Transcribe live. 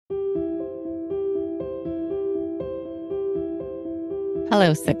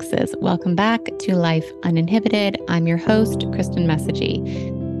Hello, sixes. Welcome back to Life Uninhibited. I'm your host, Kristen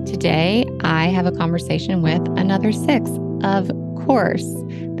Messagey. Today, I have a conversation with another six, of course.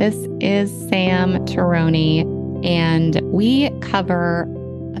 This is Sam Taroni, and we cover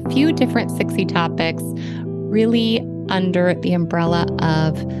a few different sixy topics, really under the umbrella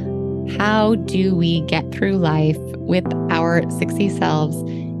of how do we get through life with our sixy selves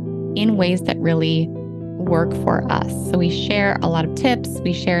in ways that really work for us. So we share a lot of tips,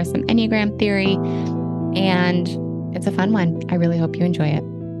 we share some Enneagram theory, and it's a fun one. I really hope you enjoy it.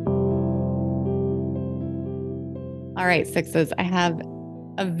 All right, sixes, I have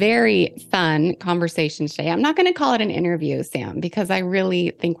a very fun conversation today. I'm not going to call it an interview, Sam, because I really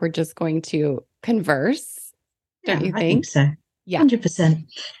think we're just going to converse. Don't you think? I think so. Yeah. 100%.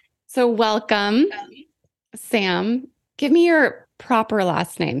 So welcome, Sam. Give me your proper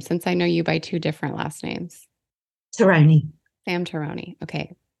last name, since I know you by two different last names. Taroni. Sam Taroni.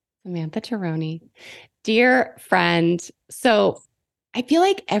 Okay. Samantha Taroni. Dear friend. So I feel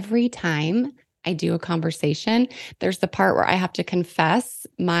like every time I do a conversation, there's the part where I have to confess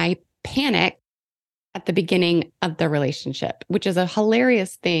my panic at the beginning of the relationship, which is a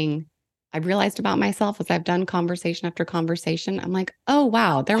hilarious thing I've realized about myself as I've done conversation after conversation. I'm like, oh,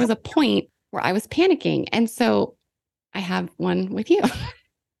 wow, there was a point where I was panicking. And so I have one with you.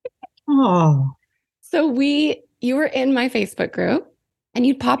 Oh. So you were in my Facebook group and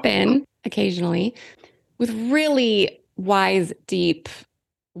you'd pop in occasionally with really wise, deep,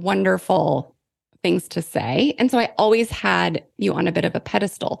 wonderful things to say. And so I always had you on a bit of a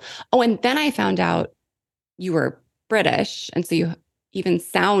pedestal. Oh, and then I found out you were British. And so you even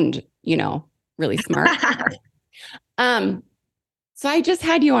sound, really smart. So I just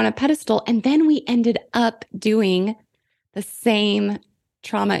had you on a pedestal. And then we ended up doing the same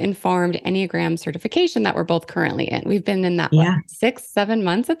trauma-informed Enneagram certification that we're both currently in. We've been in that, 6-7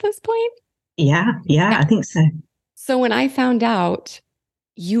 months at this point? Yeah, I think so. So when I found out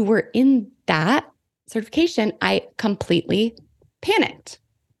you were in that certification, I completely panicked.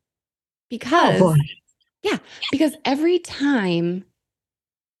 Because every time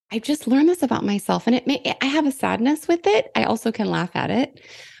I just learned this about myself, and I have a sadness with it. I also can laugh at it.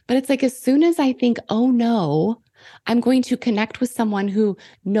 But it's like, as soon as I think, oh no, I'm going to connect with someone who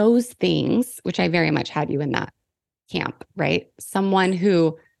knows things, which I very much had you in that camp, right? Someone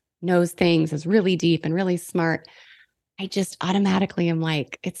who knows things, is really deep and really smart. I just automatically am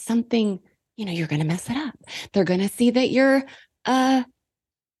like, it's something, you're going to mess it up. They're going to see that you're, I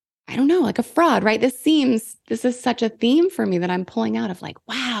don't know, like a fraud, right? This is such a theme for me that I'm pulling out of, like,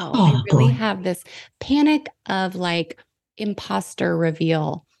 wow, I really have this panic of like imposter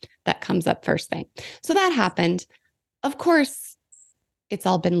reveal that comes up first thing. So that happened. Of course, it's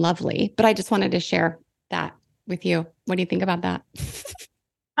all been lovely, but I just wanted to share that with you. What do you think about that?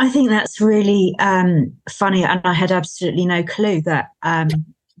 I think that's really funny, and I had absolutely no clue that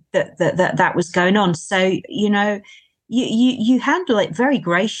that was going on. So you handle it very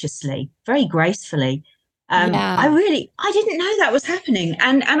graciously, very gracefully. I didn't know that was happening,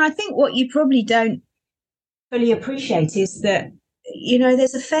 and I think what you probably don't fully appreciate is that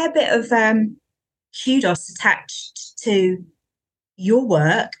there's a fair bit of kudos attached to your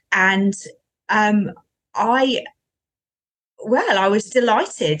work, and I was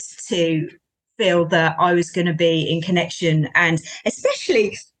delighted to feel that I was going to be in connection, and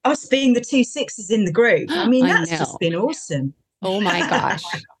especially us being the two sixes in the group. I mean, that's just been awesome. Oh my gosh.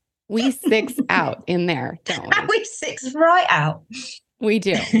 We six out in there, don't we? We six right out. We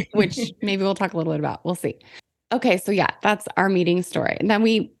do, which maybe we'll talk a little bit about. We'll see. Okay, so yeah, that's our meeting story. And then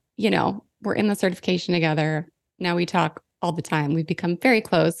we're in the certification together. Now we talk all the time. We've become very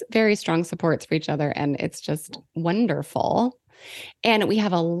close, very strong supports for each other. And it's just wonderful. And we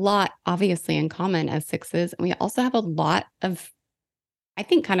have a lot, obviously, in common as sixes. And we also have a lot of, I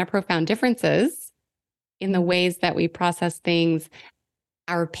think, kind of profound differences in the ways that we process things,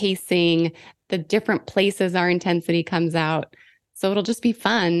 our pacing, the different places our intensity comes out. So it'll just be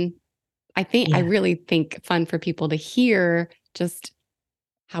fun. I really think fun for people to hear just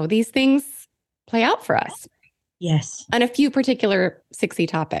how these things play out for us. Yes. And a few particular sixy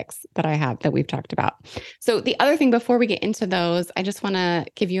topics that I have that we've talked about. So the other thing, before we get into those, I just want to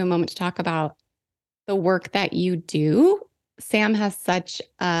give you a moment to talk about the work that you do. Sam has such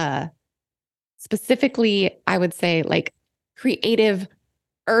specifically, I would say, like creative,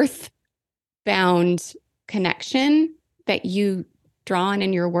 earth-bound connection that you draw on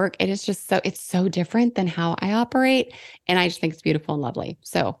in your work. It is just it's so different than how I operate. And I just think it's beautiful and lovely.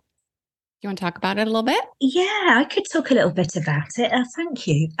 So you want to talk about it a little bit? Yeah, I could talk a little bit about it. Thank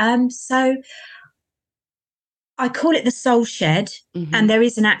you. So I call it the soul shed, and there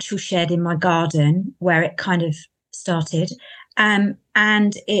is an actual shed in my garden where it kind of started, and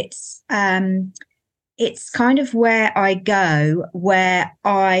it's kind of where I go where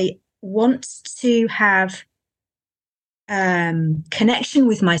I want to have connection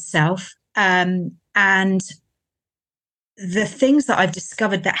with myself, and the things that I've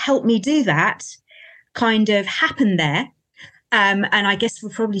discovered that help me do that kind of happen there. And I guess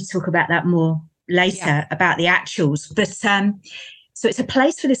we'll probably talk about that more later about the actuals. But so it's a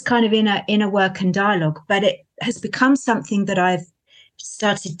place for this kind of inner work and dialogue, but it has become something that I've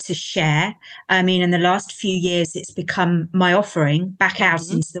started to share. I mean, in the last few years, it's become my offering back out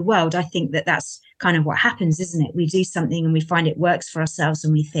into the world. I think that that's kind of what happens, isn't it? We do something and we find it works for ourselves,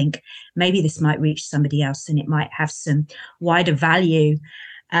 and we think maybe this might reach somebody else and it might have some wider value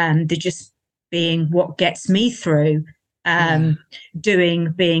than just being what gets me through being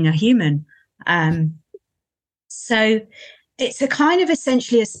a human. So it's a kind of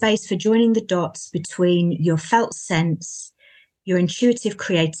essentially a space for joining the dots between your felt sense, your intuitive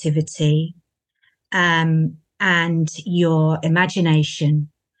creativity, and your imagination.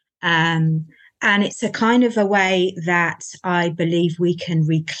 And it's a kind of a way that I believe we can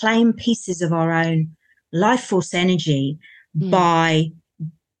reclaim pieces of our own life force energy by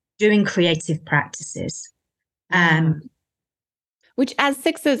doing creative practices. Which as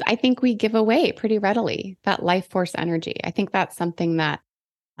sixes, I think we give away pretty readily, that life force energy. I think that's something that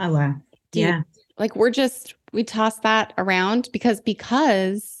like we toss that around because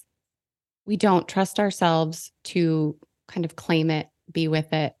we don't trust ourselves to kind of claim it, be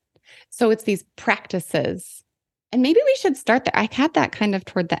with it. So it's these practices. And maybe we should start there. I had that kind of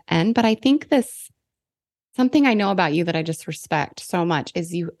toward the end, but I think something I know about you that I just respect so much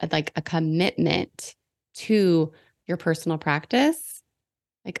is you like a commitment to your personal practice,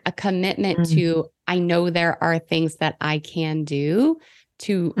 like a commitment to, I know there are things that I can do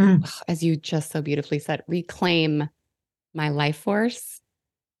to, as you just so beautifully said, reclaim my life force.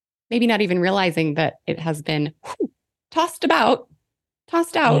 Maybe not even realizing that it has been tossed out.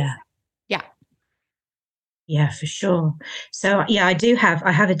 Yeah, for sure. So yeah, I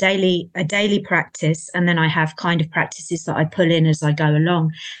have a daily practice, and then I have kind of practices that I pull in as I go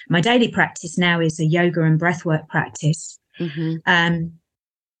along. My daily practice now is a yoga and breathwork practice. And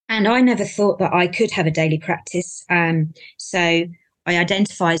I never thought that I could have a daily practice. So I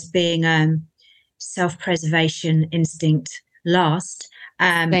identify as being self-preservation instinct last.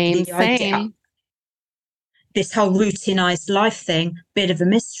 Same. This whole routinized life thing, bit of a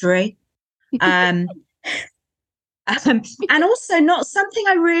mystery. And also not something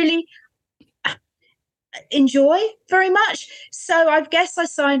I really enjoy very much. So I guess I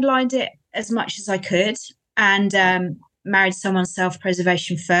sidelined it as much as I could, and married someone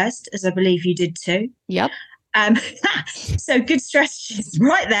self-preservation first, as I believe you did too. Yep. So good strategies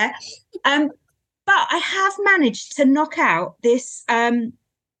right there. But I have managed to knock out this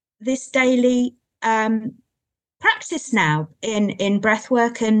daily practice now in breath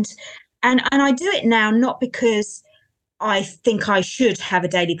work, and I do it now not because I think I should have a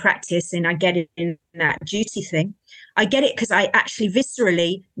daily practice and I get it in that duty thing. I get it because I actually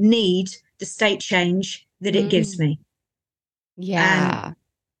viscerally need the state change that it gives me. Yeah.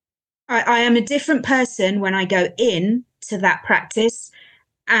 I am a different person when I go in to that practice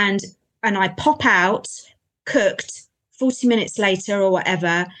and I pop out cooked 40 minutes later or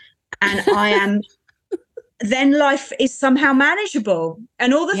whatever, and I am then life is somehow manageable,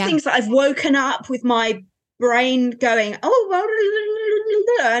 and all the things that I've woken up with my brain going, oh well,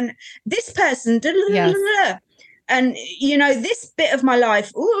 and this person and this bit of my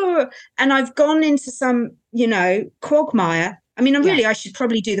life, and I've gone into some quagmire. I mean, I should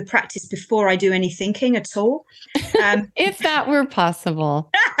probably do the practice before I do any thinking at all. If that were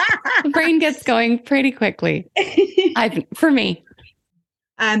possible. The brain gets going pretty quickly. For me.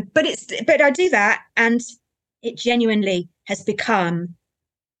 But I do that, and it genuinely has become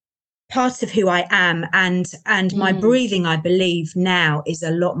part of who I am, and my breathing, I believe now, is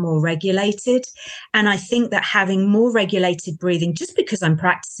a lot more regulated. And I think that having more regulated breathing, just because I'm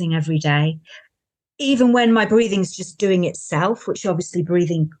practicing every day, even when my breathing's just doing itself, which obviously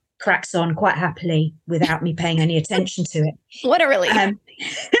breathing cracks on quite happily without me paying any attention to it. Literally.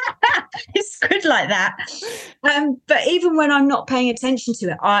 It's good like that. But even when I'm not paying attention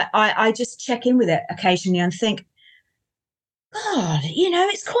to it, I just check in with it occasionally and think, God,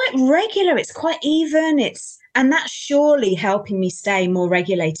 it's quite regular. It's quite even. And that's surely helping me stay more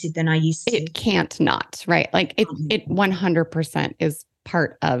regulated than I used to. It can't not, right? Like it 100% is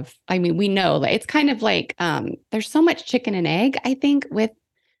part of, I mean, we know that it's kind of like, there's so much chicken and egg, I think, with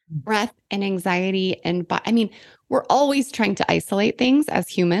breath and anxiety I mean, we're always trying to isolate things as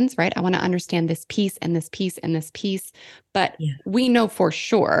humans, right? I want to understand this piece and this piece and this piece, but Yeah. we know for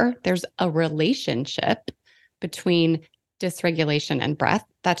sure there's a relationship between dysregulation and breath.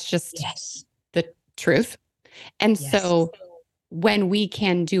 That's just Yes. the truth. And Yes. so when we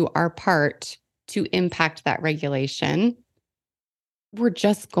can do our part to impact that regulation, we're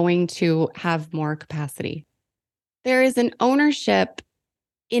just going to have more capacity. There is an ownership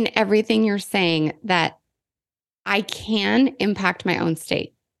in everything you're saying that I can impact my own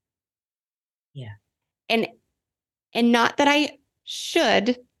state. Yeah. And and not that I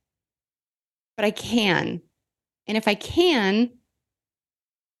should, but I can. And if I can,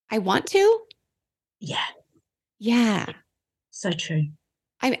 I want to. Yeah. Yeah. So true.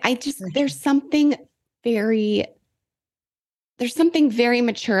 I just So true. very there's something very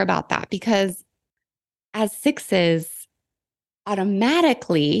mature about that because as sixes,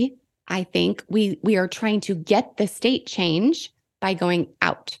 automatically, I think we are trying to get the state change by going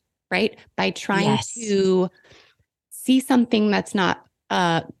out, right? By trying Yes. to see something that's not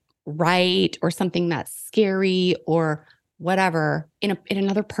right or something that's scary or whatever in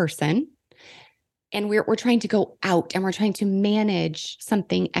another person. And we're trying to go out and we're trying to manage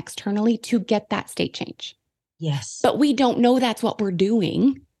something externally to get that state change. Yes. But we don't know that's what we're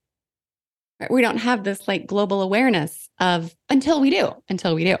doing. Right? We don't have this like global awareness of until we do,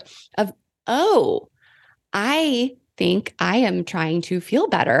 of, oh, I think I am trying to feel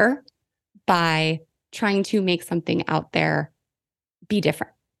better by trying to make something out there be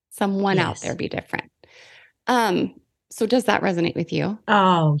different. Someone out there Yes. be different. Um, so does that resonate with you?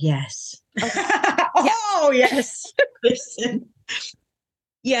 Oh, yes. Okay. Yeah. Oh, yes. Listen.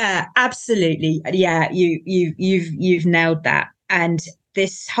 Yeah, absolutely. Yeah, you've nailed that. And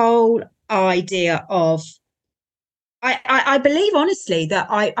this whole idea of I believe honestly that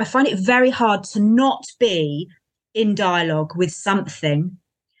I find it very hard to not be in dialogue with something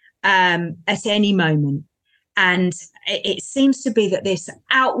at any moment. And it seems to be that this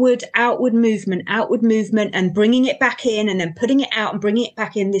outward movement, and bringing it back in, and then putting it out and bringing it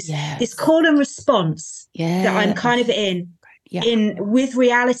back in. This Yes. call and response that I'm kind Yes. of Yeah. in with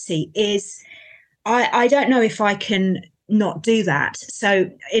reality is I don't know if I can not do that. So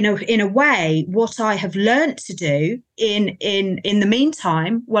in a way, what I have learned to do in the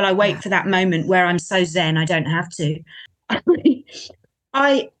meantime, while I wait Yeah. for that moment where I'm so zen I don't have to,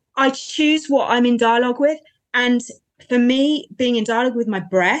 I choose what I'm in dialogue with. And for me, being in dialogue with my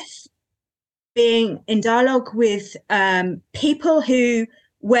breath, being in dialogue with people who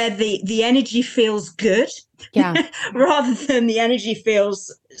where the energy feels good Yeah. rather than the energy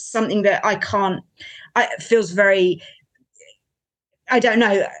feels something that I can't. I feels very. I don't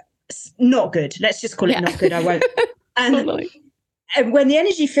know. Not good. Let's just call it Yeah. not good. I won't. And Totally. when the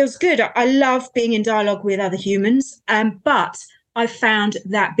energy feels good, I love being in dialogue with other humans. But I found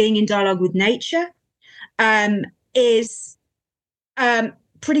that being in dialogue with nature um, is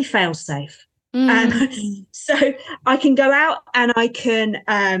pretty fail safe. Um, Mm. so I can go out and I can,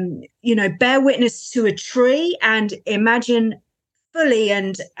 bear witness to a tree and imagine fully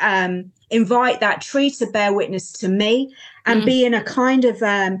and invite that tree to bear witness to me and Mm. be in a kind of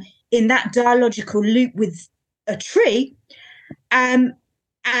in that dialogical loop with a tree, um,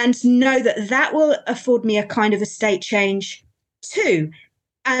 and know that that will afford me a kind of a state change too.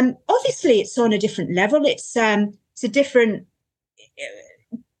 Obviously, it's on a different level. It's a different.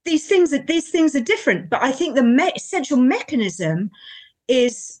 These things are different, but I think the essential mechanism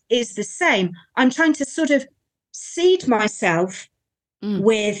is the same. I'm trying to sort of seed myself Mm.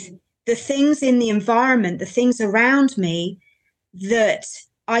 with the things in the environment, the things around me, that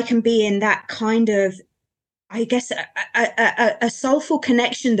I can be in that kind of, I guess, a soulful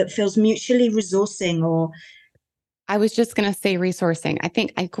connection that feels mutually resourcing. Or I was just going to say resourcing. I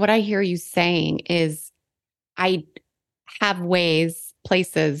think what I hear you saying is I have ways,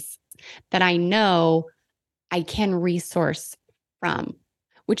 places that I know I can resource from,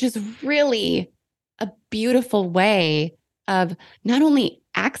 which is really a beautiful way of not only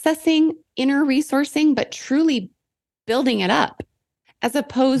accessing inner resourcing, but truly building it up, as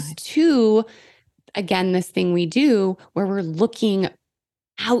opposed right. to, again, this thing we do where we're looking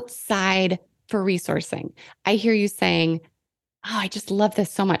outside for resourcing. I hear you saying, oh, I just love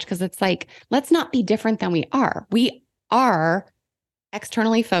this so much because it's like, let's not be different than we are. We are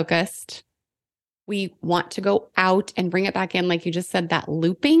externally focused. We want to go out and bring it back in. Like you just said, that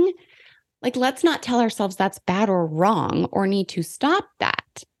looping. Like, let's not tell ourselves that's bad or wrong or need to stop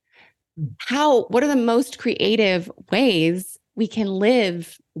that. What are the most creative ways we can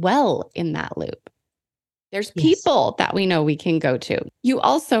live well in that loop? There's Yes. people that we know we can go to. You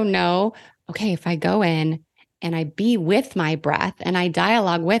also know, okay, if I go in and I be with my breath and I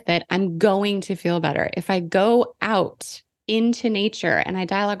dialogue with it, I'm going to feel better. If I go out into nature and I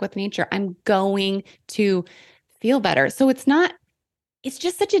dialogue with nature, I'm going to feel better. So it's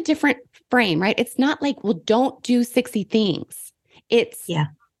just such a different frame, right? It's not like, well, don't do 60 things. It's Yeah.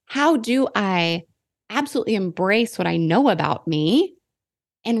 how do I absolutely embrace what I know about me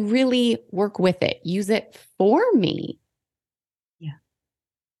and really work with it, use it for me. Yeah.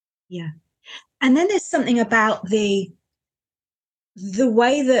 Yeah. And then there's something about the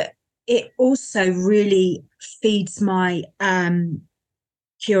way that it also really feeds my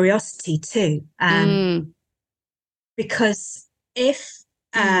curiosity too. Mm, Because mm,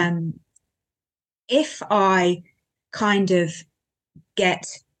 um if I kind of get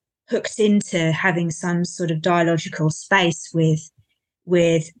hooked into having some sort of dialogical space with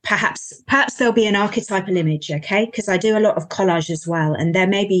perhaps there'll be an archetypal image, okay, because I do a lot of collage as well, and there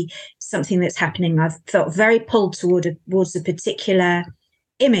may be something that's happening. I've felt very pulled towards a particular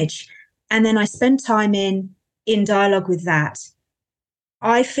image, and then I spend time in dialogue with that.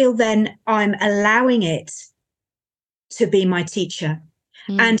 I feel then I'm allowing it to be my teacher.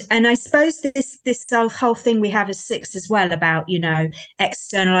 mm. And I suppose this whole thing we have as six as well about,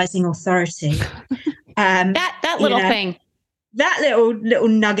 externalizing authority. That You little know, thing. that little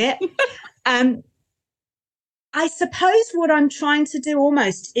nugget. Um, I suppose what I'm trying to do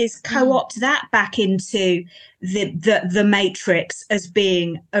almost is Mm, co-opt that back into the matrix as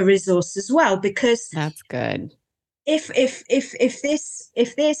being a resource as well. Because that's good. if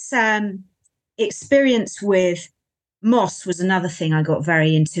this experience with moss was another thing I got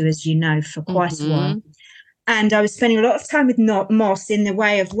very into, as you know, for quite a while. Hmm. And I was spending a lot of time with moss in the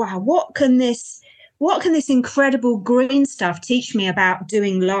way of, wow, what can this incredible green stuff teach me about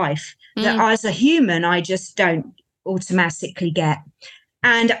doing life that Mm, as a human I just don't automatically get.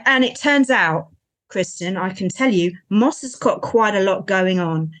 And it turns out, Kristen, I can tell you, moss has got quite a lot going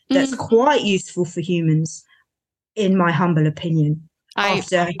on that's mm. quite useful for humans, in my humble opinion, I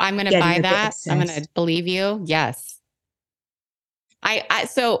after I'm gonna getting buy a bit that. I'm gonna obsessed. believe you. Yes. I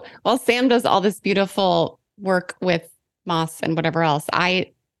so while Sam does all this beautiful work with moss and whatever else,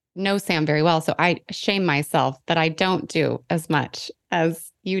 I know Sam very well. So I shame myself that I don't do as much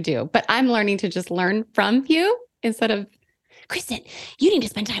as you do. But I'm learning to just learn from you instead of Kristen, you need to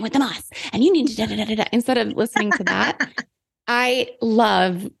spend time with the moss and you need to da, da, da, da, da, instead of listening to that. I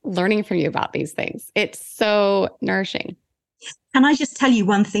love learning from you about these things. It's so nourishing. Can I just tell you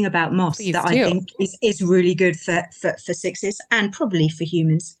one thing about moss Please that I do. think is really good for sixes and probably for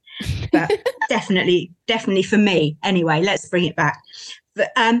humans, but definitely for me anyway. Let's bring it back.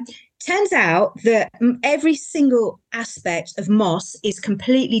 But turns out that every single aspect of moss is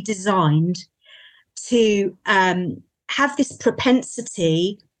completely designed to have this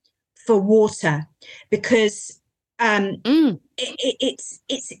propensity for water, because Mm,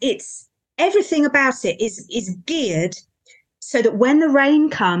 it's everything about it is geared so that when the rain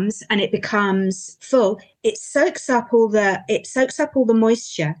comes and it becomes full, it soaks up all the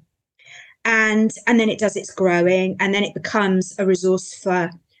moisture, and then it does its growing, and then it becomes a resource for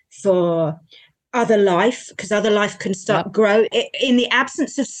other life, because other life can start yep. grow in the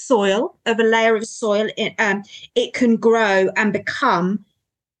absence of soil, of a layer of soil. It can grow and become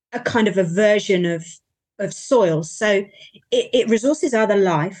a kind of a version of soil, so it resources other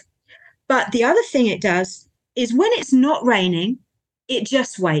life. But the other thing it does is when it's not raining, it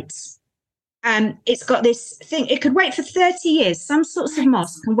just waits. It's got this thing, it could wait for 30 years. Some sorts of What?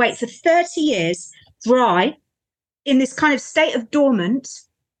 moss can wait for 30 years dry in this kind of state of dormant,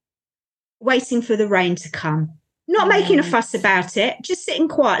 waiting for the rain to come. Not making a What? fuss about it, just sitting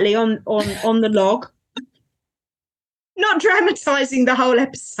quietly on the log, not dramatizing the whole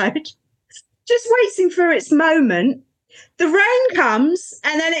episode, just waiting for its moment. The rain comes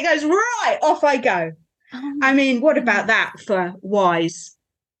and then it goes, right, off I go. Oh I my mean, what about goodness. that for wise?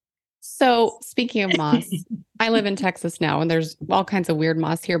 So, speaking of moss, I live in Texas now and there's all kinds of weird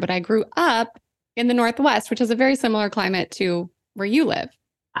moss here, but I grew up in the Northwest, which is a very similar climate to where you live.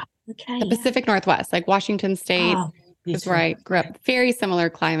 Okay, The yeah. Pacific Northwest, like Washington State Oh, is where beautiful. I grew up. Very similar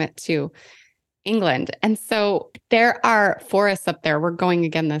climate to England. And so there are forests up there. We're going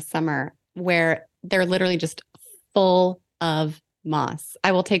again this summer where they're literally just full of moss.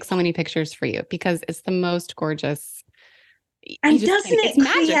 I will take so many pictures for you because it's the most gorgeous. You And just can't, doesn't it's it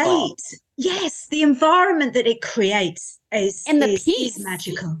magical. create? Yes, the environment that it creates is And the is is peace.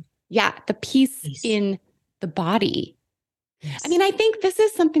 magical. Yeah, the peace Yes, in the body. I yes. mean, I think this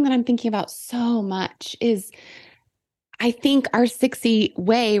is something that I'm thinking about so much is I think our 6E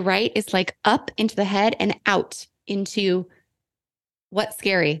way, right, is like up into the head and out into what's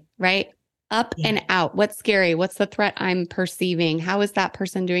scary, right? Up Yeah. and out. What's scary? What's the threat I'm perceiving? How is that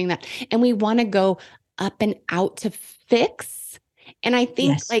person doing that? And we want to go up and out to fix. And I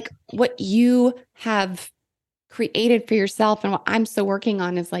think Yes. like what you have created for yourself and what I'm still working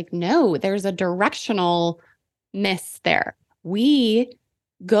on is like, no, there's a directional miss there. We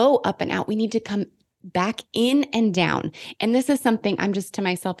go up and out. We need to come back in and down. And this is something I'm just to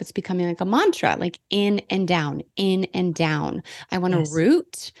myself, it's becoming like a mantra, like in and down, in and down. I want to Yes.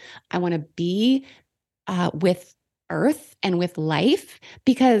 root. I want to be with earth and with life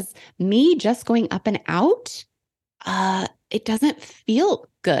because me just going up and out, it doesn't feel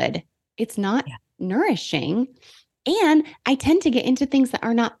good. It's not Yeah. nourishing. And I tend to get into things that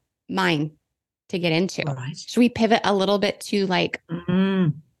are not mine to get into. Right. Should we pivot a little bit to like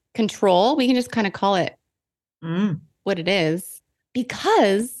Mm. control? We can just kind of call it Mm. what it is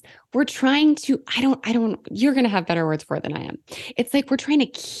because we're trying to, you're going to have better words for it than I am. It's like we're trying to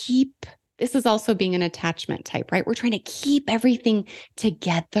keep, this is also being an attachment type, right? We're trying to keep everything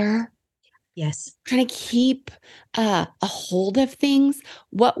together. Yes. Trying to keep a hold of things.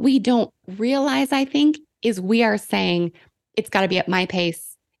 What we don't realize, I think, is we are saying it's got to be at my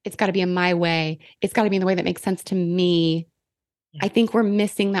pace. It's got to be in my way. It's got to be in the way that makes sense to me. Yeah. I think we're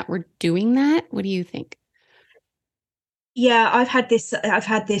missing that we're doing that. What do you think? Yeah, I've had this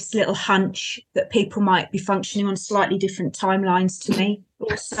little hunch that people might be functioning on slightly different timelines to me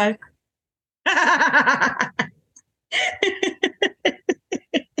also.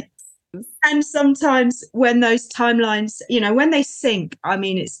 And sometimes when those timelines, when they sync, I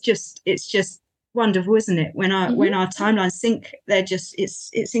mean, it's just wonderful, isn't it? When Mhm. our timelines sync, they're just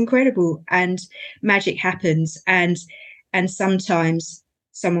it's incredible, and magic happens. And sometimes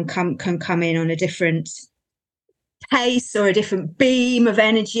someone can come in on a different pace or a different beam of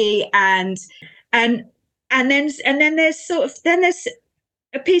energy, and and then there's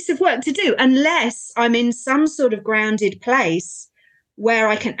a piece of work to do, unless I'm in some sort of grounded place where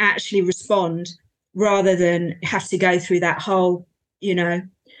I can actually respond rather than have to go through that whole,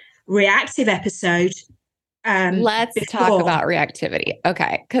 reactive episode Let's talk before. about reactivity.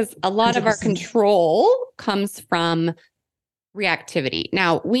 Okay. Because a lot of our 100%. control comes from reactivity.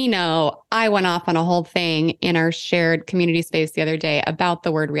 Now, we know I went off on a whole thing in our shared community space the other day about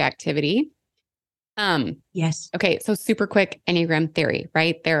the word reactivity. Um, Yes. okay, so super quick Enneagram theory,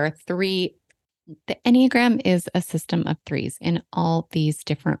 right? There are three. The Enneagram is a system of threes in all these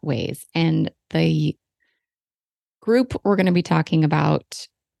different ways. And the group we're going to be talking about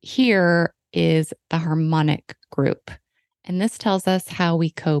here is the harmonic group. And this tells us how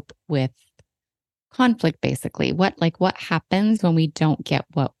we cope with conflict, basically. What happens when we don't get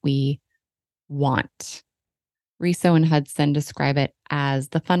what we want? Riso and Hudson describe it as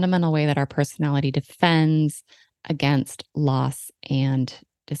the fundamental way that our personality defends against loss and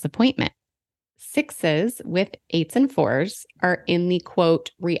disappointment. Sixes with eights and fours are in the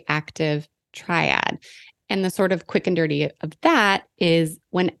quote reactive triad. And the sort of quick and dirty of that is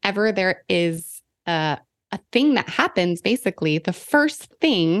whenever there is a thing that happens, basically, the first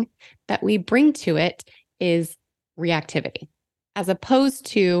thing that we bring to it is reactivity, as opposed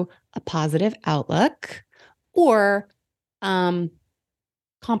to a positive outlook or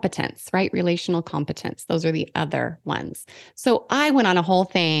competence, right? Relational competence. Those are the other ones. So I went on a whole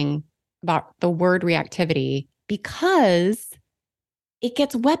thing about the word reactivity because it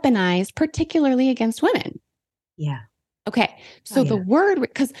gets weaponized, particularly against women. Yeah. Okay. Oh, So the yeah. word,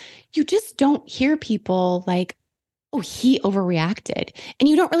 because you just don't hear people like, oh, he overreacted. And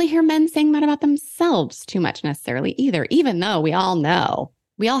you don't really hear men saying that about themselves too much necessarily either, even though we all know,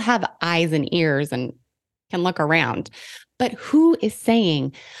 we all have eyes and ears and can look around. But who is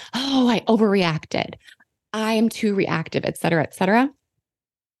saying, oh, I overreacted. I am too reactive, et cetera, et cetera?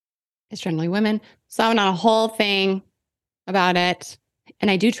 It's generally women. So I went on a whole thing about it. And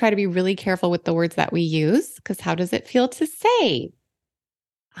I do try to be really careful with the words that we use because how does it feel to say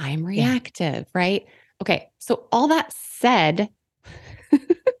I'm Yeah. reactive, right? Okay. So all that said,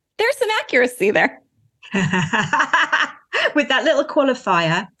 there's some accuracy there. With that little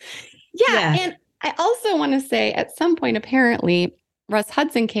qualifier. Yeah. Yeah. And I also want to say at some point, apparently, Russ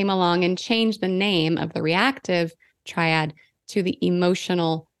Hudson came along and changed the name of the reactive triad to the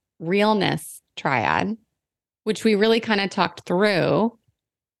emotional realness triad, which we really kind of talked through.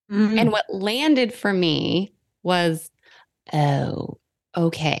 And Mm. what landed for me was, oh,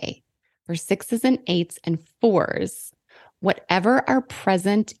 okay. For sixes and eights and fours, whatever our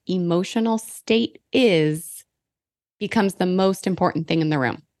present emotional state is becomes the most important thing in the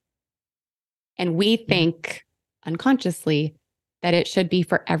room. And we Yeah. think unconsciously that it should be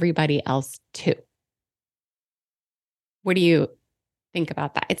for everybody else too. What do you think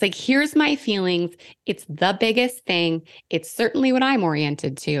about that? It's like, here's my feelings. It's the biggest thing. It's certainly what I'm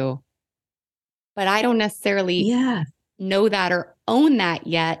oriented to, but I don't necessarily know that or own that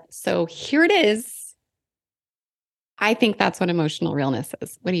yet. So here it is. I think that's what emotional realness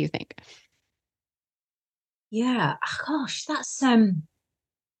is. What do you think? Yeah. Gosh, that's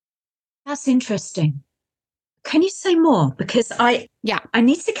interesting. Can you say more? Because I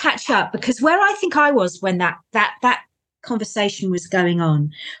need to catch up, because where I think I was when that conversation was going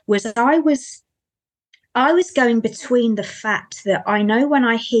on was I was going between the fact that I know when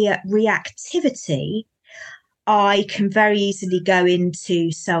I hear reactivity, I can very easily go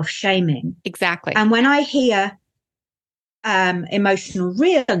into self-shaming. Exactly. And when I hear emotional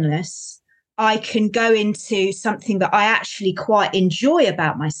realness, I can go into something that I actually quite enjoy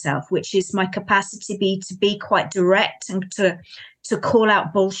about myself, which is my capacity to be quite direct and to call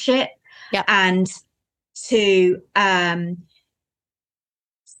out bullshit and to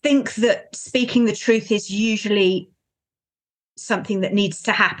think that speaking the truth is usually something that needs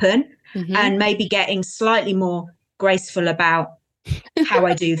to happen, and maybe getting slightly more graceful about how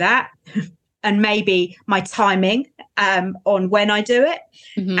I do that and maybe my timing on when I do it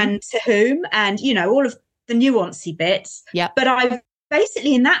and to whom, and all of the nuancy bits. But I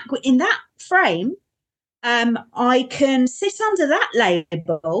basically in that frame, I can sit under that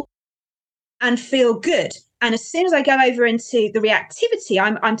label and feel good. And as soon as I go over into the reactivity,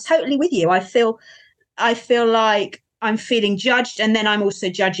 I'm totally with you. I feel like I'm feeling judged, and then I'm also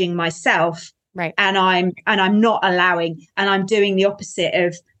judging myself. Right. And I'm not allowing, and I'm doing the opposite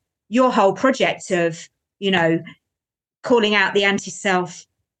of your whole project of, calling out the anti-self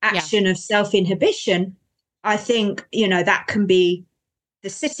action of self-inhibition. I think, that can be the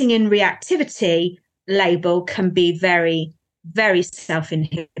sitting in reactivity label can be very, very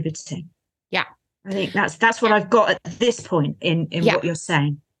self-inhibiting. Yeah. I think that's what I've got at this point in what you're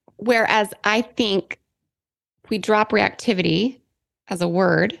saying. Whereas I think if we drop reactivity as a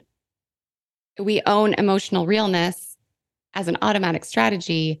word, we own emotional realness as an automatic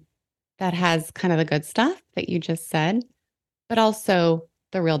strategy that has kind of the good stuff that you just said, but also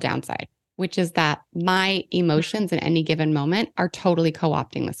the real downside, which is that my emotions in any given moment are totally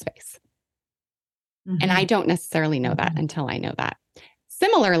co-opting the space. And I don't necessarily know that until I know that.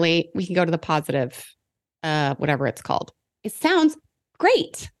 Similarly, we can go to the positive, whatever it's called. It sounds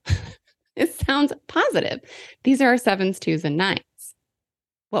great. It sounds positive. These are our 7s, 2s, and 9s.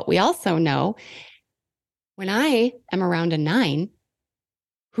 What we also know, when I am around a 9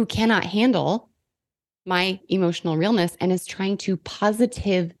 who cannot handle my emotional realness and is trying to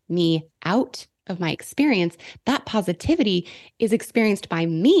positive me out of my experience, that positivity is experienced by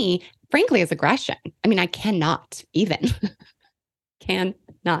me, frankly, as aggression. I mean, I cannot even.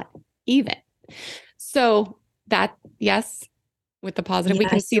 So that, yes, with the positive, we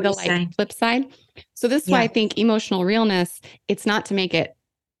can see the flip side. So this is why I think emotional realness, it's not to make it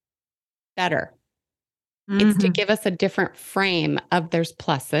better. It's to give us a different frame of there's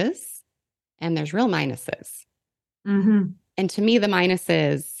pluses and there's real minuses. And to me, the minus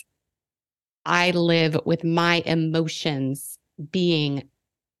is I live with my emotions being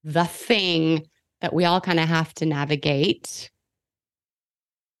the thing that we all kind of have to navigate.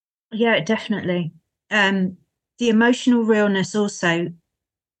 Yeah, definitely. The emotional realness also,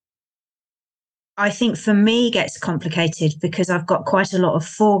 I think for me, gets complicated because I've got quite a lot of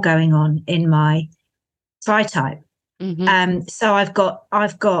 4 going on in my tri-type. So I've got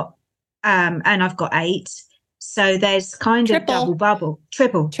and I've got 8. So there's kind of double bubble,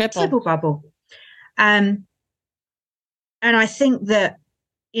 triple bubble. And I think that,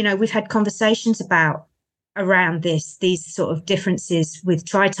 we've had conversations around these sort of differences with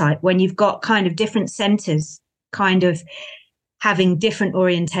tri-type, when you've got kind of different centers kind of having different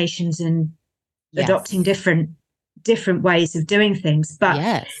orientations and adopting different ways of doing things.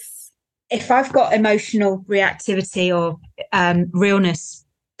 But if I've got emotional reactivity or realness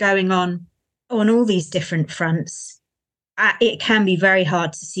going on all these different fronts, it can be very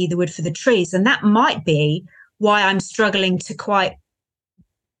hard to see the wood for the trees. And that might be why I'm struggling to quite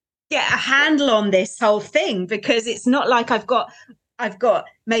get a handle on this whole thing, because it's not like I've got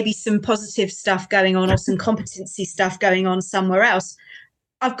maybe some positive stuff going on or some competency stuff going on somewhere else.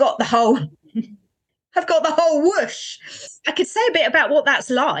 I've got the whole whoosh. I could say a bit about what that's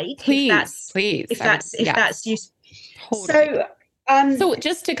like. Please. If that's useful. Totally. So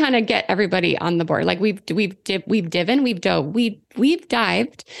just to kind of get everybody on the board, like we've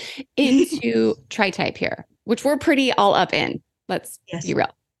dived into tri-type here, which we're pretty all up in. Let's be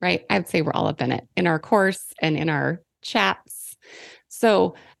real. right? I'd say we're all up in it in our course and in our chats.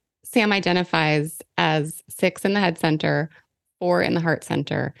 So Sam identifies as 6 in the head center, 4 in the heart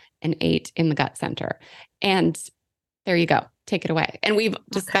center, and 8 in the gut center. And there you go. Take it away. And we've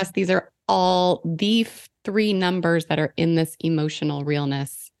discussed these are all the 3 numbers that are in this emotional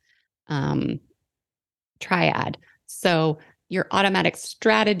realness triad. So your automatic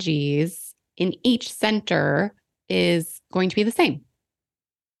strategies in each center is going to be the same,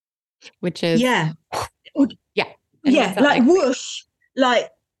 which is yeah. Yeah. And yeah, like whoosh,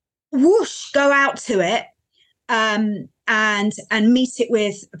 go out to it, and meet it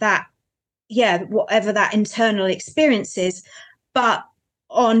with that, whatever that internal experience is, but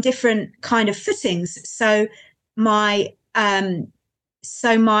on different kind of footings. So my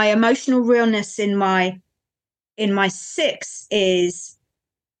emotional realness in my 6 is,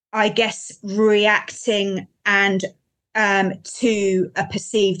 I guess, reacting and to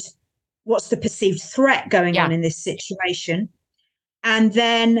what's the perceived threat going on in this situation. And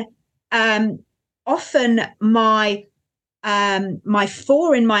then often my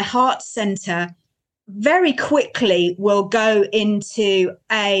 4 in my heart center very quickly will go into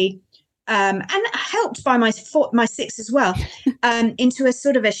and helped by my 6 as well, into a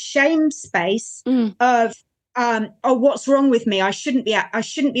sort of a shame space of oh, what's wrong with me? I shouldn't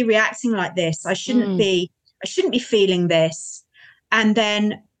be reacting like this. I shouldn't be feeling this. And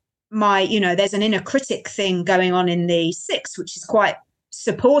then there's an inner critic thing going on in the 6, which is quite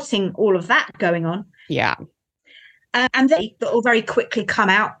supporting all of that going on. Yeah. And then that will very quickly come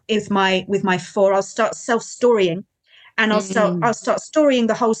out with my 4. I'll start self-storying, and I'll start storying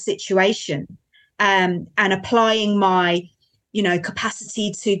the whole situation, and applying my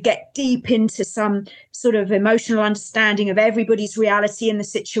capacity to get deep into some sort of emotional understanding of everybody's reality in the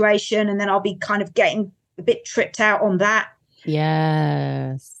situation. And then I'll be kind of getting a bit tripped out on that.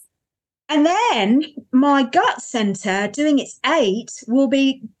 Yes. And then my gut center, doing its 8, will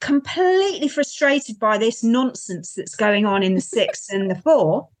be completely frustrated by this nonsense that's going on in the 6 and the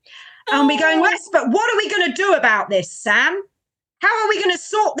 4. And be going, yes, but what are we going to do about this, Sam? How are we going to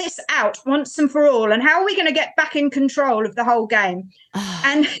sort this out once and for all? And how are we going to get back in control of the whole game?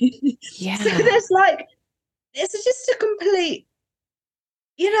 And so there's just a complete,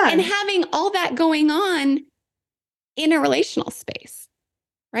 And having all that going on in a relational space,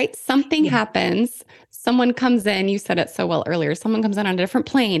 right? Something happens, someone comes in, you said it so well earlier, someone comes in on a different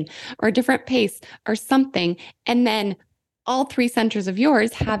plane or a different pace or something, and then all 3 centers of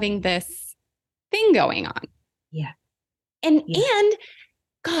yours having this thing going on. Yeah. And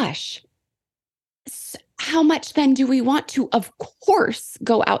gosh, how much then do we want to, of course,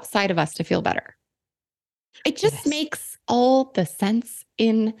 go outside of us to feel better? It just makes all the sense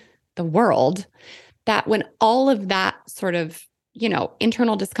in the world that when all of that sort of,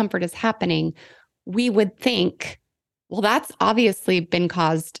 internal discomfort is happening, we would think, well, that's obviously been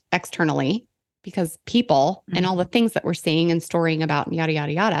caused externally because people and all the things that we're seeing and storying about and yada,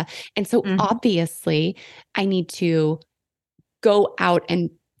 yada, yada. And so obviously I need to go out and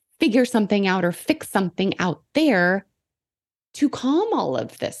figure something out or fix something out there to calm all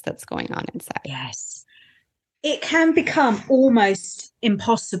of this that's going on inside. Yes. It can become almost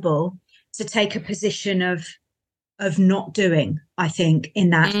impossible to take a position of not doing, I think,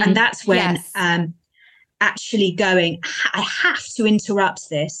 in that. And that's when actually going, I have to interrupt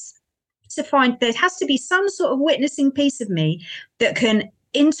this to find there has to be some sort of witnessing piece of me that can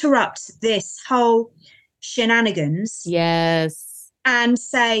interrupt this whole shenanigans. Yes. And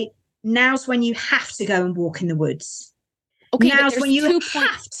say, now's when you have to go and walk in the woods. Okay, now's when you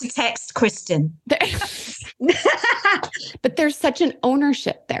have to text Kristen. But there's such an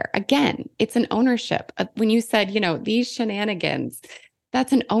ownership there. Again, it's an ownership. When you said, these shenanigans,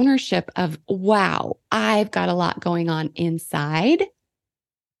 that's an ownership of, wow, I've got a lot going on inside.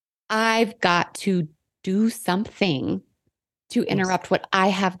 I've got to do something to interrupt what I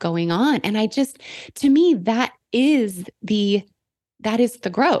have going on. And to me, that is the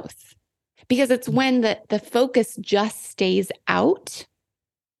growth, because it's when the focus just stays out.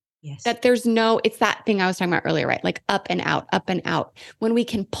 Yes. That it's that thing I was talking about earlier, right? Like up and out, up and out. When we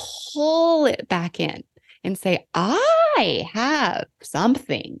can pull it back in and say, I have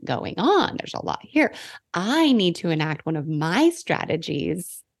something going on. There's a lot here. I need to enact one of my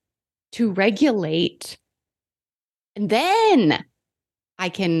strategies to regulate. And then I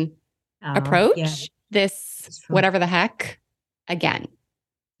can approach this, whatever the heck, again.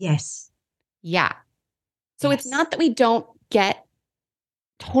 Yes. Yeah. So it's not that we don't get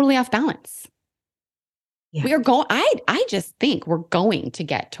totally off balance. Yeah. We are I just think we're going to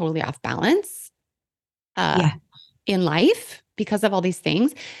get totally off balance. in life because of all these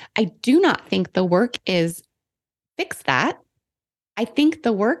things. I do not think the work is fix that. I think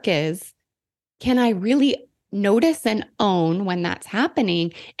the work is, can I really notice and own when that's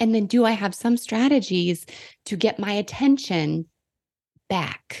happening? And then do I have some strategies to get my attention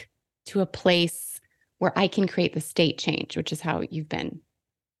back to a place where I can create the state change, which is how you've been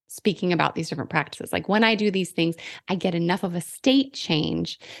speaking about these different practices. Like when I do these things, I get enough of a state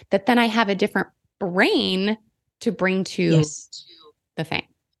change that then I have a different brain to bring to the thing.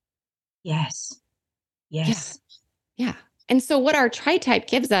 Yes. Yes. Yeah. Yeah. And so what our tri-type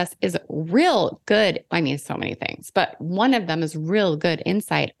gives us is real good, I mean, so many things, but one of them is real good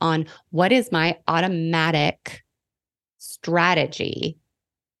insight on what is my automatic strategy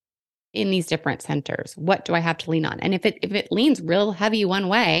in these different centers. What do I have to lean on? And if it leans real heavy one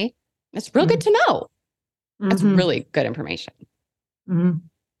way, it's real good to know. That's really good information. And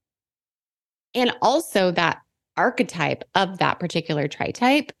also that archetype of that particular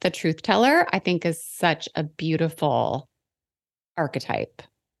tri-type, the truth teller, I think is such a beautiful archetype.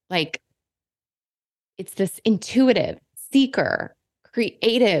 Like it's this intuitive seeker,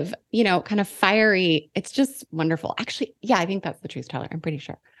 creative, kind of fiery. It's just wonderful. Actually, yeah, I think that's the truth teller. I'm pretty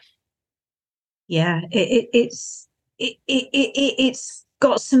sure. Yeah, it's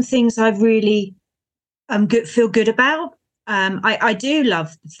got some things I really feel good about. I do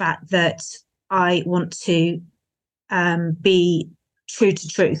love the fact that I want to be true to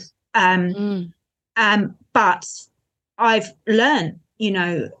truth. But I've learned,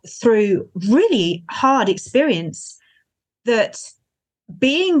 through really hard experience that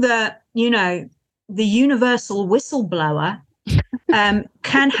being the universal whistleblower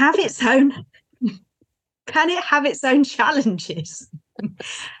can have its own challenges.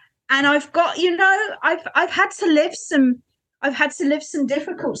 And I've got, I've had to live some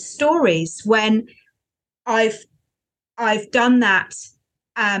difficult stories when I've done that,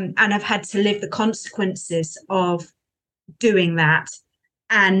 and I've had to live the consequences of doing that,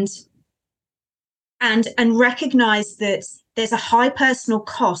 and recognize that there's a high personal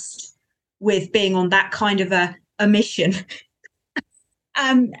cost with being on that kind of a mission.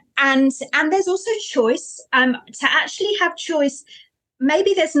 And there's also choice, to actually have choice.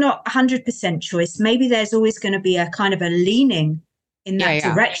 Maybe there's not 100% choice. Maybe there's always going to be a kind of a leaning in that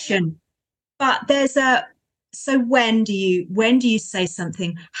direction. But there's so when do you say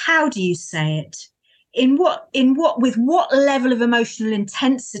something? How do you say it? With what level of emotional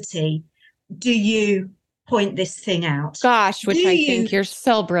intensity do you point this thing out? Gosh, which I think you're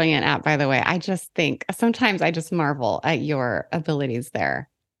so brilliant at, by the way. I just think sometimes I just marvel at your abilities there.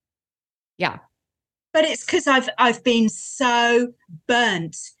 Yeah. But it's because I've been so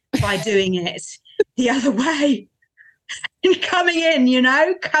burnt by doing it the other way. And coming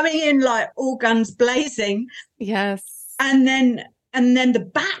in like all guns blazing. Yes. And then the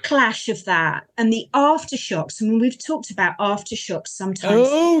backlash of that and the aftershocks. I mean, we've talked about aftershocks sometimes.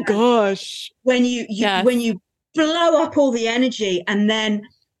 Oh gosh. When you blow up all the energy, and then,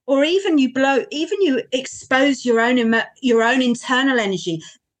 or even you expose your own internal energy.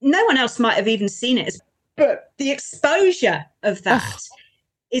 No one else might have even seen it, but the exposure of that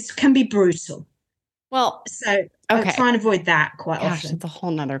can be brutal. Well, so I try and avoid that quite often. It's a whole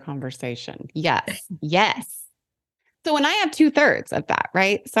nother conversation. Yes. Yes. So when I have 2/3 of that,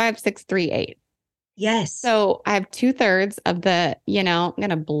 right? So I have 6, 3, 8. Yes. So I have 2/3 of the, I'm going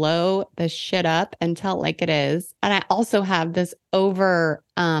to blow the shit up and tell it like it is. And I also have this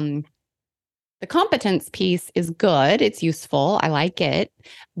the competence piece is good. It's useful. I like it,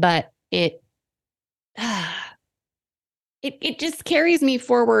 but it just carries me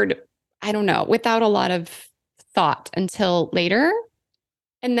forward. I don't know, without a lot of thought until later.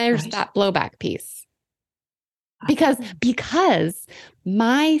 And there's that blowback piece. Because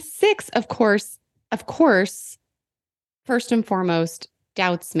my 6, of course, first and foremost,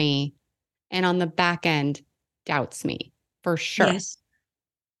 doubts me. And on the back end, doubts me for sure. Yes.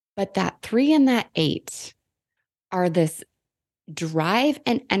 But that 3 and that 8 are this drive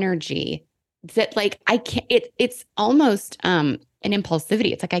and energy that like I can't, it's almost an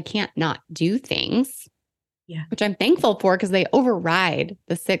impulsivity. It's like I can't not do things. Yeah. Which I'm thankful for because they override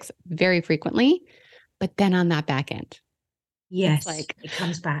the 6 very frequently. But then on that back end, yes, like it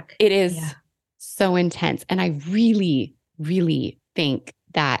comes back. It is so intense. And I really, really think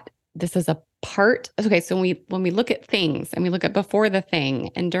that this is a part. Okay. So when we look at things and we look at before the thing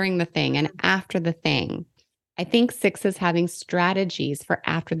and during the thing and after the thing, I think 6 is having strategies for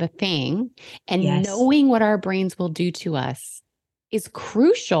after the thing, and knowing what our brains will do to us is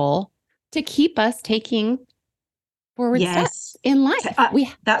crucial to keep us taking forward steps Yes. in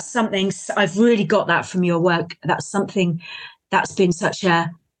life. That's something I've really got that from your work. That's something that's been such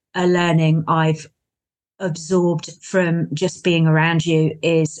a learning I've absorbed from just being around you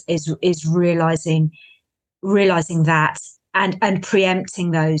is realizing that and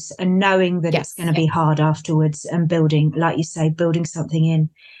preempting those and knowing that it's going to be hard afterwards and building, like you say, building something in.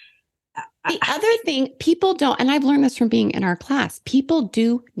 The other thing people don't, and I've learned this from being in our class, people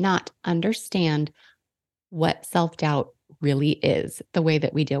do not understand what self-doubt really is, the way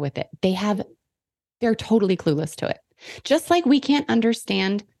that we deal with it. They're totally clueless to it. Just like we can't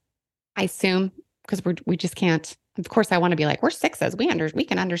understand, I assume, because we just can't. Of course, I want to be like, we're sixes. We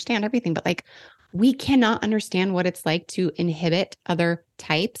can understand everything, but like we cannot understand what it's like to inhibit other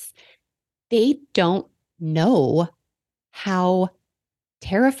types. They don't know how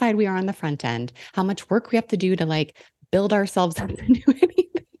terrified we are on the front end, how much work we have to do to like build ourselves up to do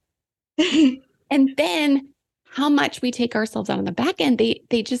anything. And then how much we take ourselves out on the back end.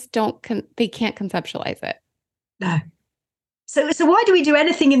 They just they can't conceptualize it. No. So why do we do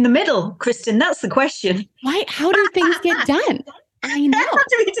anything in the middle, Kristen? That's the question. Why? How do things get done? I know. How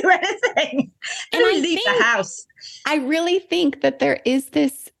do we do anything? How do we leave the house? I really think that there is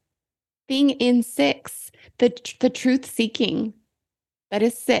this thing in six, the truth seeking that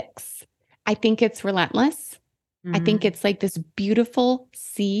is six. I think it's relentless. I think it's like this beautiful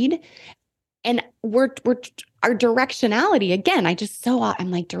seed. And our directionality, again,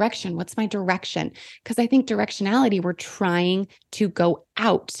 I'm like, direction, what's my direction? Because I think directionality, we're trying to go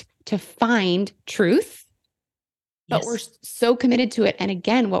out to find truth, but we're so committed to it. And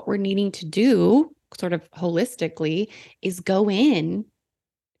again, what we're needing to do sort of holistically is go in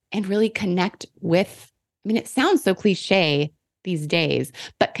and really connect with, I mean, it sounds so cliche these days,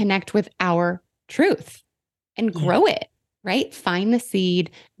 but connect with our truth and grow it, right? Find the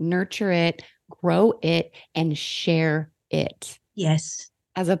seed, nurture it, grow it, and share it. Yes.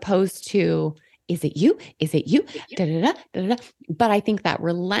 As opposed to, is it you? Is it you? Da, da, da, da, da. But I think that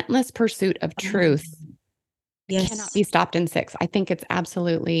relentless pursuit of truth cannot be stopped in six. I think it's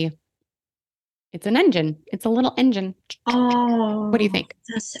absolutely, it's an engine. It's a little engine. Oh, what do you think?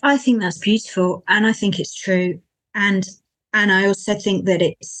 I think that's beautiful. And I think it's true. And I also think that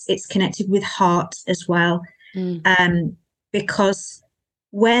it's connected with heart as well. Because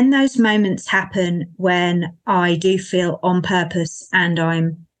when those moments happen, when I do feel on purpose and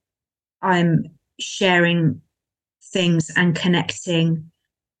I'm sharing things and connecting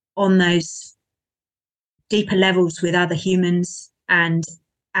on those deeper levels with other humans and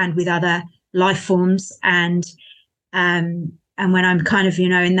with other life forms, and when I'm kind of,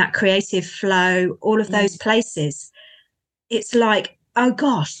 in that creative flow, all of those places, it's like, oh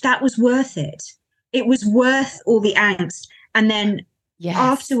gosh, that was worth it. It was worth all the angst. And then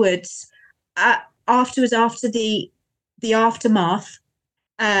afterwards, after the aftermath,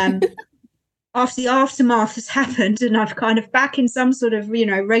 after the aftermath has happened and I've kind of back in some sort of,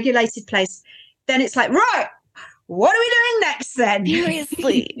 regulated place, then it's like, right, what are we doing next then?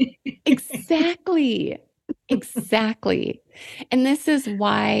 Seriously. Exactly. Exactly. And this is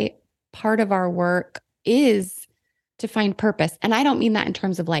why part of our work is to find purpose. And I don't mean that in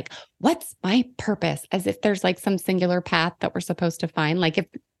terms of like, what's my purpose? As if there's like some singular path that we're supposed to find. Like if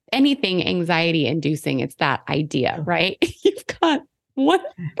anything anxiety inducing, it's that idea, right? You've got one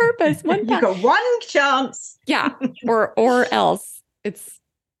purpose, one path. You've got one chance. Yeah. Or else it's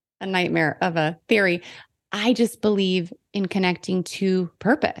a nightmare of a theory. I just believe in connecting to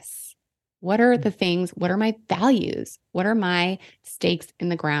purpose. What are the things? What are my values? What are my stakes in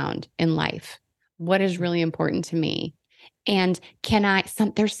the ground in life? What is really important to me? And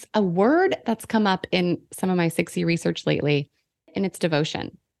there's a word that's come up in some of my 6E research lately, and it's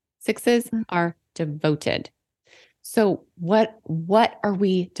devotion. Sixes are devoted. So what are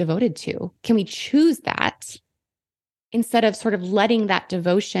we devoted to? Can we choose that instead of sort of letting that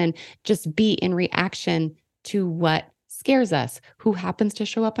devotion just be in reaction to what scares us, who happens to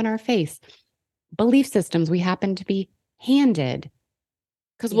show up in our face, belief systems we happen to be handed?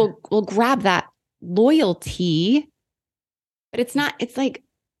 Because we'll grab that loyalty, but it's like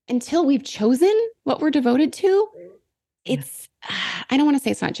until we've chosen what we're devoted to, it's I don't want to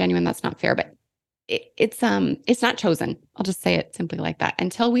say it's not genuine, that's not fair, but it's not chosen. I'll just say it simply like that.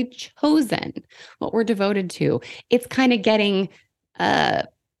 Until we've chosen what we're devoted to, it's kind of getting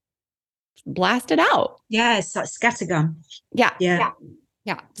blasted out. Yeah, it's like scattergun. Yeah.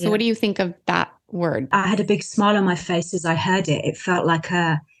 So what do you think of that word? I had a big smile on my face as I heard it. It felt like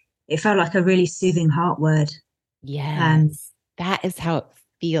a really soothing heart word. Yes. That is how it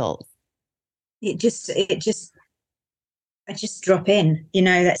feels. It just I just drop in,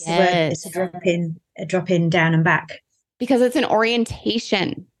 that's the word. It's Yes. a drop in, down and back. Because it's an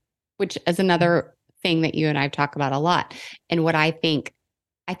orientation, which is another thing that you and I've talked about a lot. And what I think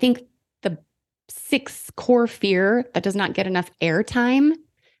the sixth core fear that does not get enough airtime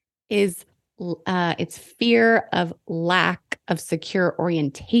is it's fear of lack of secure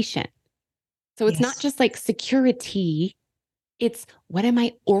orientation. So it's not Yes. just like security, it's what am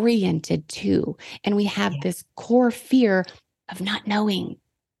I oriented to? And we have this core fear of not knowing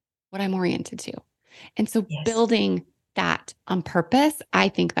what I'm oriented to. And so building that on purpose, I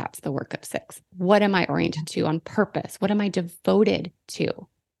think that's the work of six. What am I oriented to on purpose? What am I devoted to?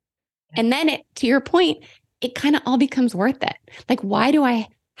 And then to your point, it kind of all becomes worth it. Like, why do I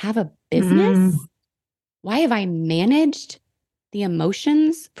have a business? Why have I managed the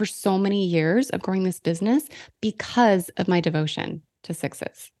emotions for so many years of growing this business? Because of my devotion to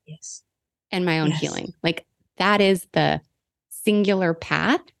sixes. Yes. And my own healing. Like, that is the singular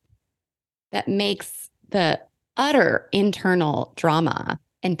path that makes the utter internal drama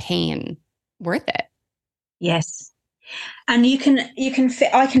and pain worth it. Yes. And I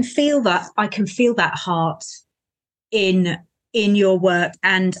can feel that heart in your work,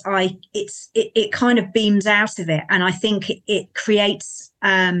 and it kind of beams out of it. And I think it creates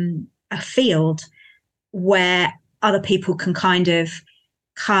a field where other people can kind of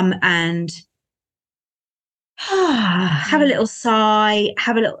come and have a little sigh,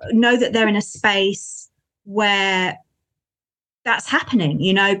 know that they're in a space where that's happening.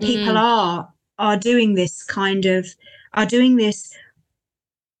 People are doing this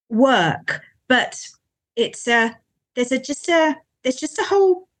work, but there's just a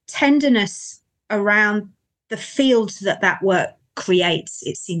whole tenderness around the field that work creates,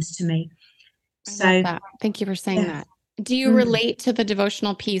 it seems to me. So I love that. Thank you for saying that. Do you relate to the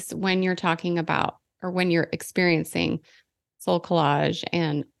devotional piece when you're talking about, or when you're experiencing soul collage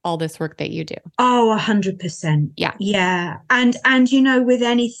and all this work that you do? Oh, 100%. Yeah. Yeah. And with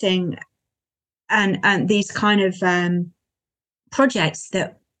anything and these kind of projects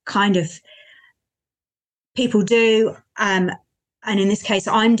that kind of people do, and in this case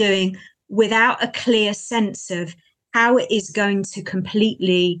I'm doing, without a clear sense of how it is going to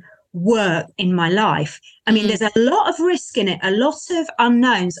completely work in my life. I mean, there's a lot of risk in it, a lot of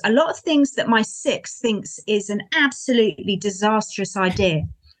unknowns, a lot of things that my six thinks is an absolutely disastrous idea.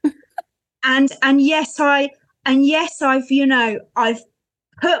 and yes, I've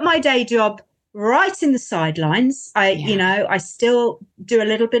put my day job right in the sidelines. I still do a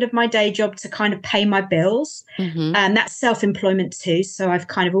little bit of my day job to kind of pay my bills. And that's self-employment too. So I've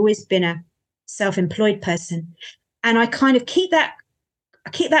kind of always been a self-employed person. And I kind of keep that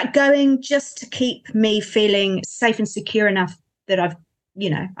going just to keep me feeling safe and secure enough that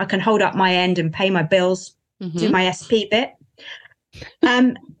I can hold up my end and pay my bills, do my SP bit.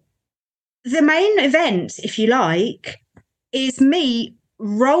 The main event, if you like, is me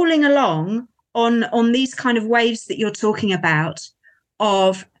rolling along on these kind of waves that you're talking about,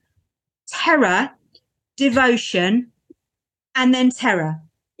 of terror, devotion, and then terror.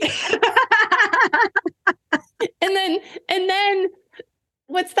 and then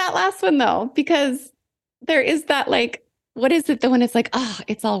what's that last one though? Because there is that, like, what is it? The one it's like, oh,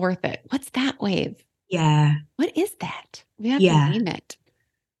 it's all worth it. What's that wave? Yeah. What is that? We have to name it.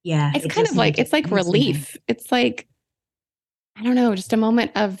 Yeah. It's kind of like, it's like relief. It's like, I don't know, just a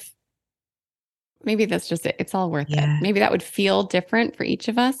moment of, maybe that's just it. It's all worth it. Maybe that would feel different for each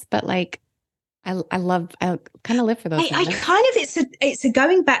of us, but like, I kind of live for those. I kind of, it's a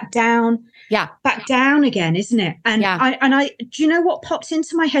going back down. Yeah. Back down again, isn't it? And I do you know what popped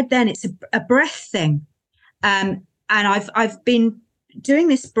into my head then? It's a breath thing. And I've been doing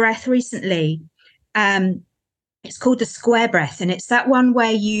this breath recently. It's called the square breath, and it's that one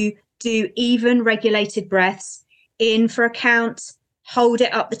where you do even regulated breaths in for a count, hold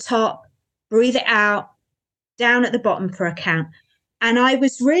it up the top, breathe it out, down at the bottom for a count. And I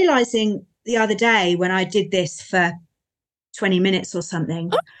was realizing the other day when I did this for 20 minutes or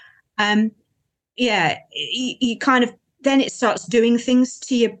something, you kind of, then it starts doing things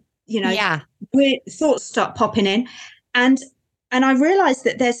to you, weird thoughts start popping in. And I realized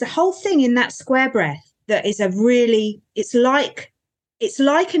that there's a whole thing in that square breath that is it's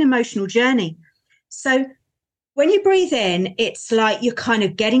like an emotional journey. So when you breathe in, it's like you're kind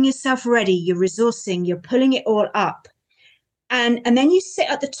of getting yourself ready, you're resourcing, you're pulling it all up. And then you sit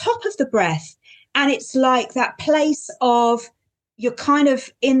at the top of the breath, and it's like that place of, you're kind of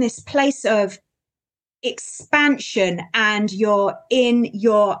in this place of expansion, and you're in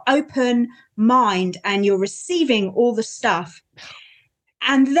your open mind and you're receiving all the stuff.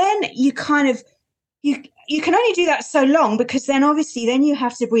 And then you kind of, you can only do that so long, because then obviously then you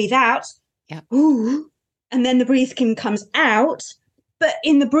have to breathe out. Yeah. Ooh, and then the breathing comes out. But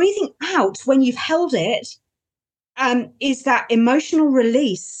in the breathing out, when you've held it, is that emotional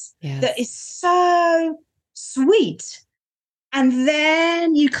release that is so sweet. And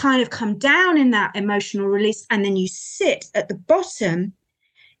then you kind of come down in that emotional release, and then you sit at the bottom.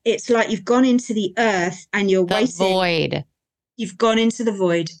 It's like you've gone into the earth and you're The waiting. void. You've gone into the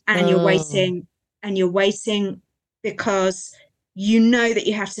void and you're waiting, and you're waiting because you know that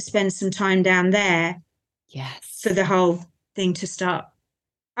you have to spend some time down there. Yes. For the whole thing to start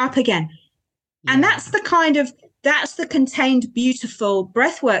up again. Yeah. And that's the contained, beautiful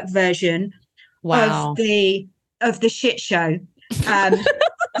breathwork version of the shit show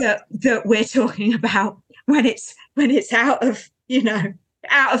that we're talking about when it's out of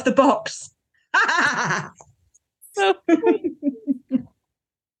the box. So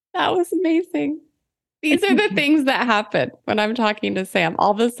that was amazing. These are the things that happen when I'm talking to Sam.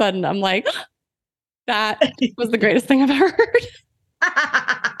 All of a sudden, I'm like, that was the greatest thing I've ever heard.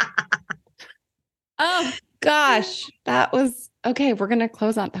 Oh, gosh. That was okay. We're going to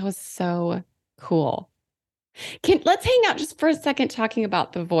close on. That was so cool. Let's hang out just for a second talking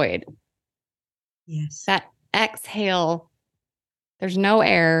about the void. Yes. That exhale. There's no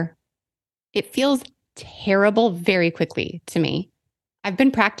air. It feels terrible very quickly to me. I've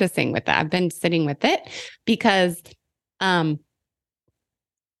been practicing with that. I've been sitting with it because too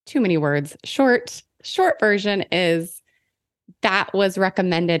many words. Short version is that was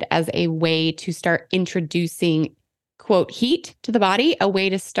recommended as a way to start introducing, quote, heat to the body, a way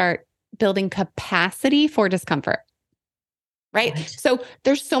to start building capacity for discomfort. Right? So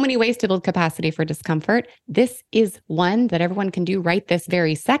there's so many ways to build capacity for discomfort. This is one that everyone can do right this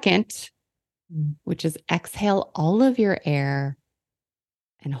very second, which is exhale all of your air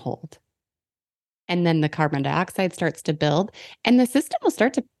and hold. And then the carbon dioxide starts to build and the system will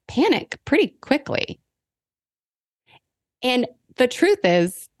start to panic pretty quickly. And the truth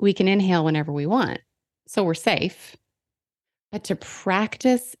is we can inhale whenever we want. So we're safe. But to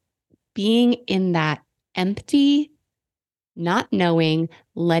practice being in that empty, not knowing,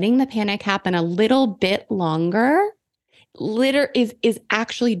 letting the panic happen a little bit longer, is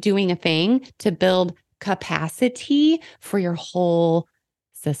actually doing a thing to build capacity for your whole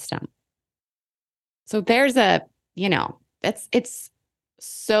system. So there's it's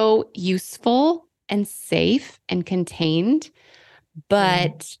so useful and safe and contained,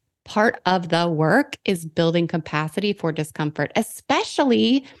 but part of the work is building capacity for discomfort,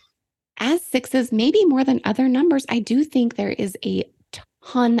 especially as sixes, maybe more than other numbers. I do think there is a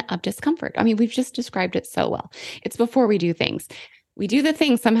ton of discomfort. I mean, we've just described it so well. It's before we do things. We do the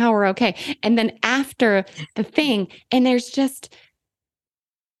thing, somehow we're okay. And then after the thing, and there's just,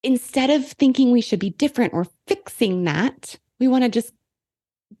 instead of thinking we should be different or fixing that, we want to just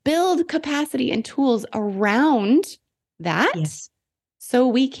build capacity and tools around that. Yes. So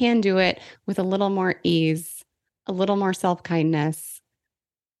we can do it with a little more ease, a little more self-kindness,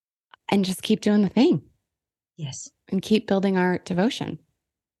 and just keep doing the thing. Yes. And keep building our devotion.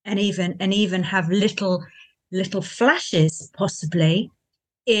 And even have little flashes possibly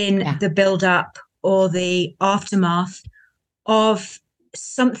in the build up or the aftermath of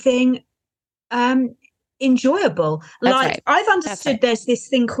something enjoyable. That's like right. I've understood there's this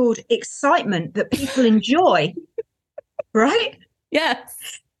thing called excitement that people enjoy, right?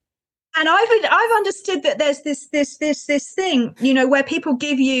 Yes. And I've understood that there's this thing, where people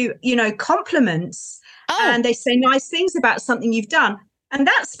give you, compliments and they say nice things about something you've done, and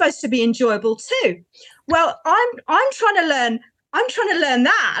that's supposed to be enjoyable too. Well, I'm trying to learn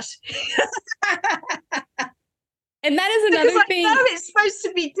that. And that is another because thing. I know it's supposed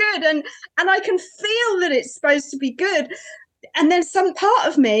to be good, and I can feel that it's supposed to be good, and then some part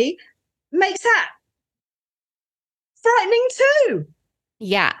of me makes that frightening too.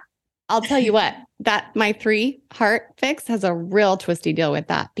 Yeah. I'll tell you what, that my 3 heart fix has a real twisty deal with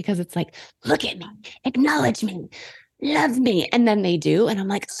that, because it's like, look at me, acknowledge me, love me. And then they do. And I'm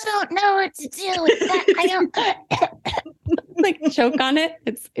like, I don't know what to do with that. I don't like choke on it.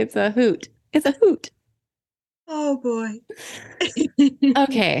 It's a hoot. It's a hoot. Oh boy.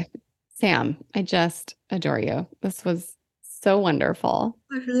 Okay. Sam, I just adore you. This was so wonderful.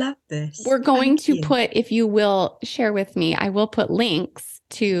 I've loved this. We're going to put, if you will share with me, I will put links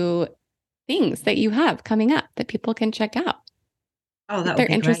to things that you have coming up that people can check out. Oh, that if they're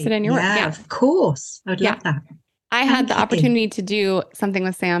interested in your work. Yeah, of course. I'd love that. I had the opportunity to do something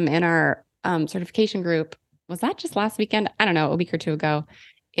with Sam in our certification group. Was that just last weekend? I don't know, a week or 2 ago.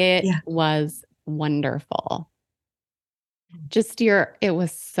 It was wonderful. It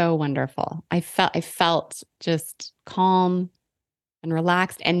was so wonderful. I felt just calm and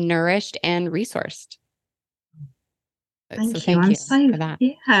relaxed and nourished and resourced. So Thank you. thank I'm you so, for that.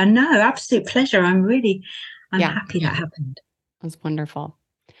 yeah, no, absolute pleasure. I'm Yeah, happy that happened. it was wonderful.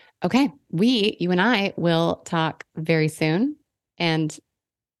 Okay. You and I will talk very soon. And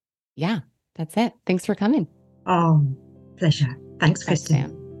yeah, that's it. Thanks for coming. Oh, pleasure. Thanks, Bye, Kristen.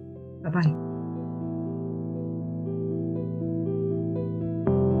 Sam. Bye bye.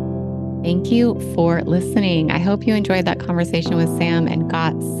 Thank you for listening. I hope you enjoyed that conversation with Sam and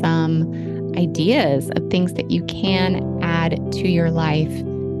got some ideas of things that you can add to your life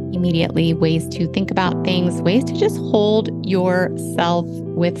immediately, ways to think about things, ways to just hold yourself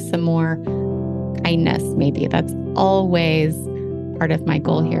with some more kindness, maybe. That's always part of my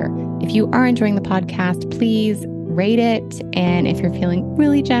goal here. If you are enjoying the podcast, please rate it. And if you're feeling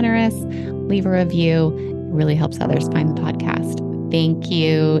really generous, leave a review. It really helps others find the podcast. Thank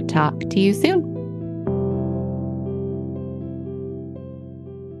you. Talk to you soon.